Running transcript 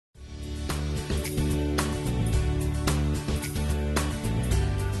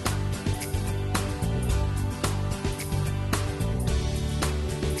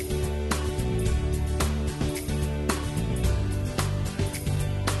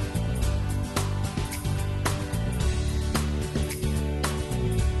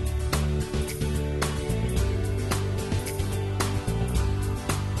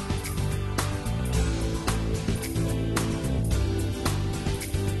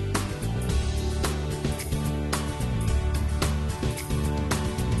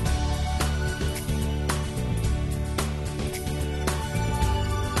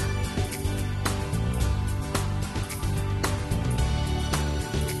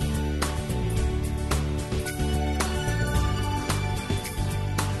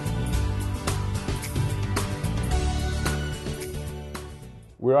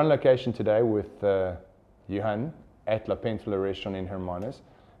We're on location today with Johann at Lapentola Restaurant in Hermanus,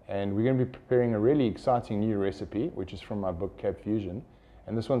 and we're going to be preparing a really exciting new recipe, which is from my book Cape Fusion,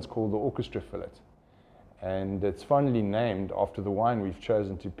 and this one's called the Orchestra Fillet. And it's fondly named after the wine we've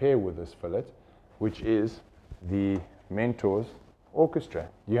chosen to pair with this fillet, which is the Mentor's Orchestra.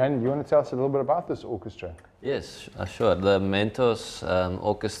 Johann, you want to tell us a little bit about this orchestra? Yes, sure. The Mentor's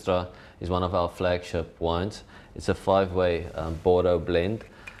Orchestra is one of our flagship wines. It's a 5-way Bordeaux blend,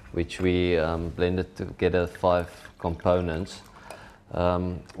 which we blended together 5 components.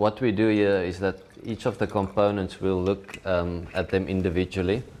 What we do here is that each of the components will look at them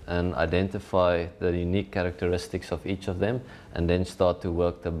individually and identify the unique characteristics of each of them, and then start to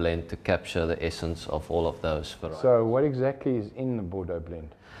work the blend to capture the essence of all of those varieties. So what exactly is in the Bordeaux blend?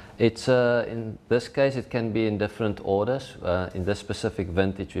 It's in this case it can be in different orders. In this specific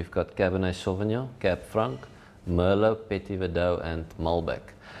vintage we've got Cabernet Sauvignon, Cab Franc, Merlot, Petit Verdot and Malbec.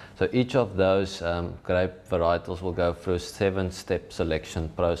 So each of those grape varietals will go through a 7-step selection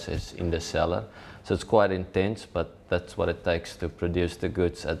process in the cellar. So it's quite intense, but that's what it takes to produce the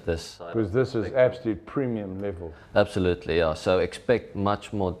goods at this. Because this is absolute premium level. Absolutely, yeah. So expect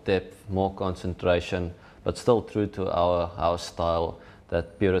much more depth, more concentration, but still true to our style,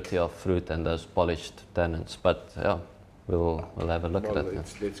 that purity of fruit and those polished tannins. But yeah, we'll have a look at it.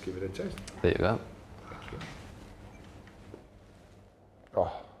 Let's give it a taste. There you go. Thank you.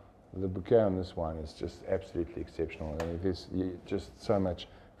 Oh, the bouquet on this wine is just absolutely exceptional. I mean, there's just so much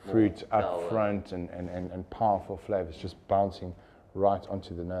fruit up front and powerful flavors just bouncing right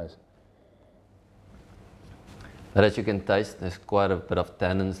onto the nose. But as you can taste, there's quite a bit of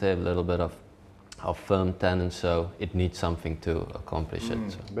tannins there, a little bit of firm tannins, so it needs something to accomplish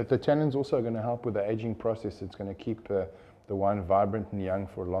it. So. But the tannins also are going to help with the aging process. It's going to keep the wine vibrant and young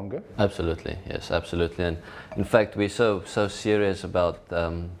for longer. Absolutely, yes, absolutely. And in fact, we're so serious about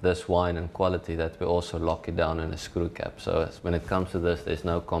this wine and quality that we also lock it down in a screw cap. So when it comes to this, there's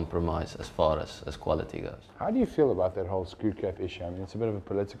no compromise as far as quality goes. How do you feel about that whole screw cap issue? I mean, it's a bit of a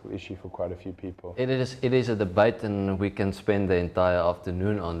political issue for quite a few people. It is a debate, and we can spend the entire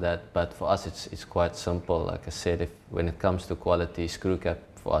afternoon on that. But for us, it's quite simple. Like I said, when it comes to quality, screw cap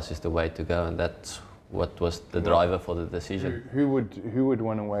for us is the way to go, and that's what was the driver for the decision. Who would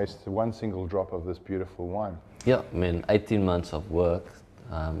want to waste one single drop of this beautiful wine? Yeah, I mean, 18 months of work,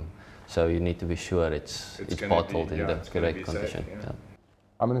 so you need to be sure it's bottled in the correct condition. Yeah.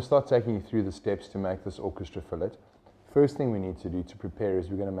 I'm going to start taking you through the steps to make this orchestra fillet. First thing we need to do to prepare is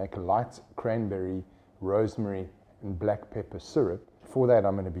we're going to make a light cranberry, rosemary and black pepper syrup. For that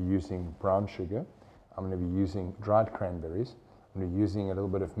I'm going to be using brown sugar, I'm going to be using dried cranberries, I'm going to be using a little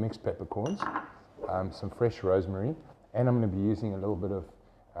bit of mixed peppercorns, some fresh rosemary, and I'm going to be using a little bit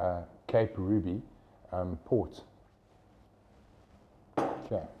of Cape Ruby port.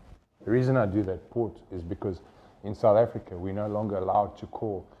 Okay. The reason I do that port is because in South Africa we're no longer allowed to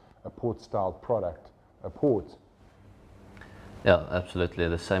call a port-style product a port. Yeah, absolutely.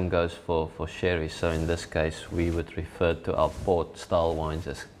 The same goes for sherry. So in this case we would refer to our port-style wines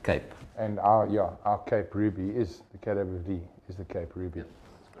as Cape. And our Cape Ruby is the KWV, is the Cape Ruby.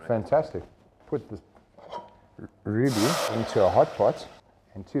 Yeah. Fantastic. Put this ruby into a hot pot,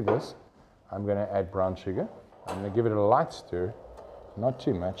 and to this I'm going to add brown sugar. I'm going to give it a light stir, not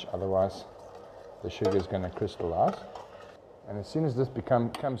too much, otherwise the sugar is going to crystallize. And as soon as this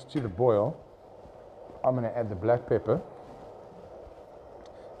comes to the boil, I'm going to add the black pepper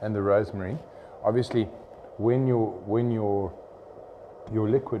and the rosemary. Obviously, when your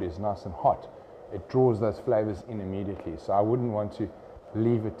liquid is nice and hot, it draws those flavors in immediately. So I wouldn't want to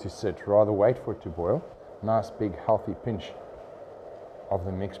leave it to sit, rather wait for it to boil. Nice big healthy pinch of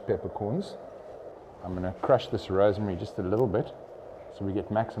the mixed peppercorns. I'm going to crush this rosemary just a little bit so we get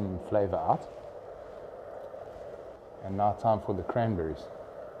maximum flavor out. And now time for the cranberries.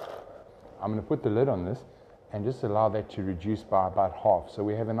 I'm going to put the lid on this and just allow that to reduce by about half, so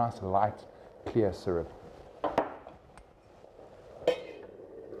we have a nice light clear syrup.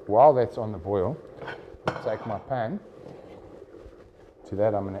 While that's on the boil, I'll take my pan. To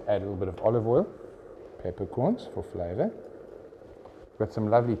that I'm going to add a little bit of olive oil, peppercorns for flavor. I've got some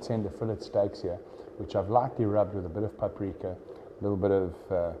lovely tender fillet steaks here, which I've lightly rubbed with a bit of paprika, a little bit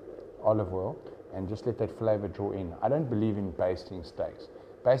of olive oil, and just let that flavor draw in. I don't believe in basting steaks.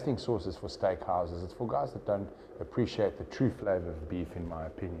 Basting sauce is for steak houses. It's for guys that don't appreciate the true flavor of beef, in my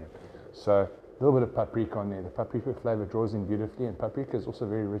opinion. So a little bit of paprika on there. The paprika flavor draws in beautifully, and paprika is also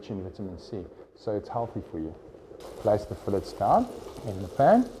very rich in vitamin C, so it's healthy for you. Place the fillets down in the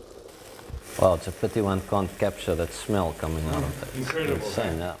pan. Wow, it's a pity one can't capture that smell coming out of it. Incredible.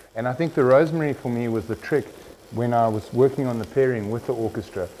 Insane, yeah. And I think the rosemary for me was the trick when I was working on the pairing with the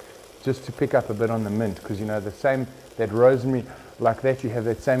orchestra, just to pick up a bit on the mint, because you know the same, that rosemary, like that, you have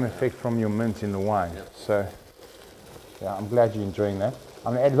that same effect from your mint in the wine. Yep. So yeah, I'm glad you're enjoying that.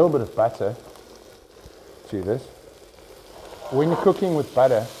 I'm going to add a little bit of butter to this. When you're cooking with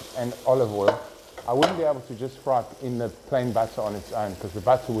butter and olive oil, I wouldn't be able to just fry it in the plain butter on its own, because the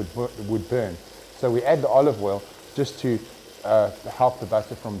butter would burn. So we add the olive oil just to help the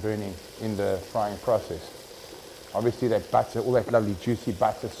butter from burning in the frying process. Obviously that butter, all that lovely juicy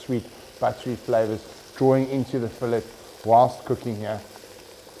butter, sweet buttery flavors drawing into the fillet whilst cooking here.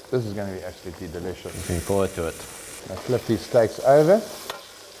 This is going to be absolutely delicious. Looking forward to it. Now flip these steaks over.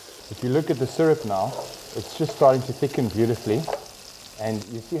 If you look at the syrup now, it's just starting to thicken beautifully. And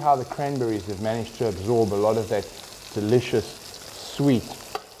you see how the cranberries have managed to absorb a lot of that delicious, sweet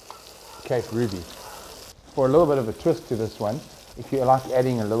Cape Ruby. For a little bit of a twist to this one, if you like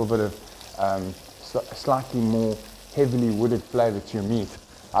adding a little bit of slightly more heavily wooded flavor to your meat,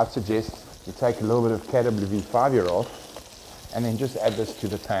 I'd suggest you take a little bit of KWV 5-year-old and then just add this to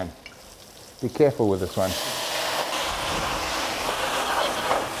the pan. Be careful with this one.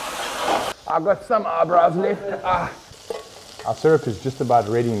 I've got some eyebrows left. Our syrup is just about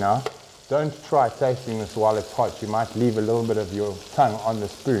ready now. Don't try tasting this while it's hot. You might leave a little bit of your tongue on the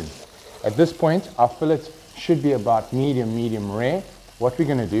spoon. At this point, our fillets should be about medium rare. What we're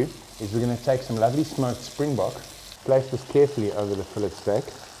going to do is we're going to take some lovely smoked springbok, place this carefully over the fillet steak.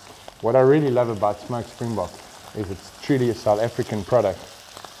 What I really love about smoked springbok is it's truly a South African product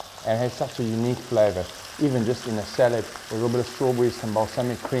and has such a unique flavor, even just in a salad with a little bit of strawberries, some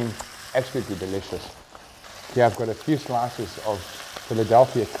balsamic cream, absolutely delicious. Here I've got a few slices of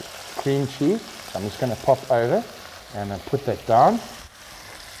Philadelphia cream cheese. I'm just going to pop over and put that down.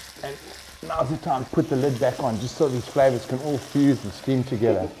 And now's the time to put the lid back on, just so these flavors can all fuse and steam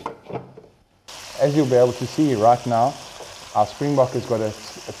together. As you'll be able to see right now, our springbok has got a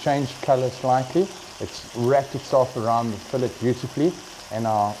changed color slightly. It's wrapped itself around the fillet beautifully, and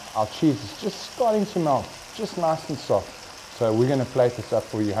our cheese is just starting to melt, just nice and soft. So we're going to plate this up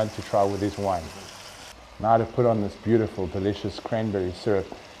for Johann to try with his wine. Now to put on this beautiful, delicious cranberry syrup,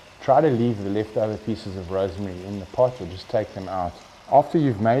 try to leave the leftover pieces of rosemary in the pot or just take them out. After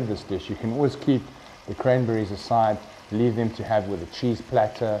you've made this dish, you can always keep the cranberries aside, leave them to have with a cheese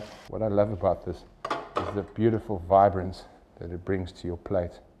platter. What I love about this is the beautiful vibrance that it brings to your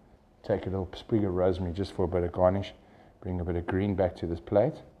plate. Take a little sprig of rosemary just for a bit of garnish, bring a bit of green back to this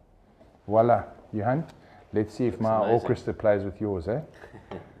plate. Voila, Johann, let's see if my orchestra plays with yours, eh?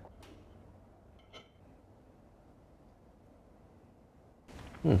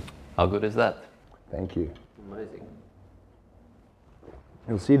 How good is that? Thank you. Amazing.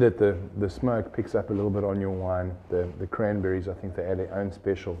 You'll see that the smoke picks up a little bit on your wine. The cranberries, I think they add their own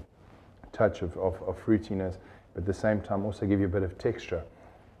special touch of fruitiness, but at the same time also give you a bit of texture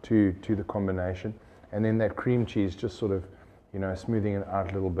to the combination. And then that cream cheese just sort of, you know, smoothing it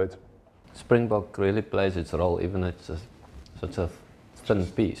out a little bit. Springbok really plays its role, even if it's such a thin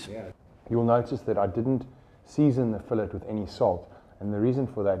piece. Yeah. You'll notice that I didn't season the fillet with any salt. And the reason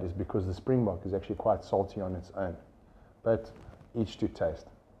for that is because the springbok is actually quite salty on its own. But each to taste.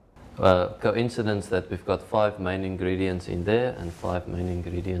 Coincidence that we've got 5 main ingredients in there and 5 main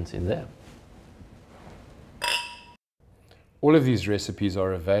ingredients in there. All of these recipes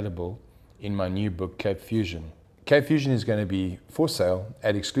are available in my new book, Cape Fusion. Cape Fusion is going to be for sale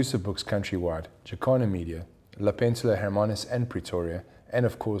at exclusive books countrywide, Jacana Media, Lapentola, Hermanus and Pretoria, and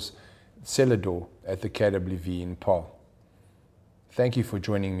of course, Celador at the KWV in Paarl. Thank you for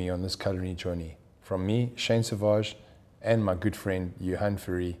joining me on this culinary journey. From me, Shane Sauvage, and my good friend Johann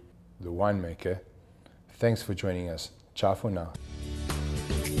Fourie, the winemaker. Thanks for joining us. Ciao for now.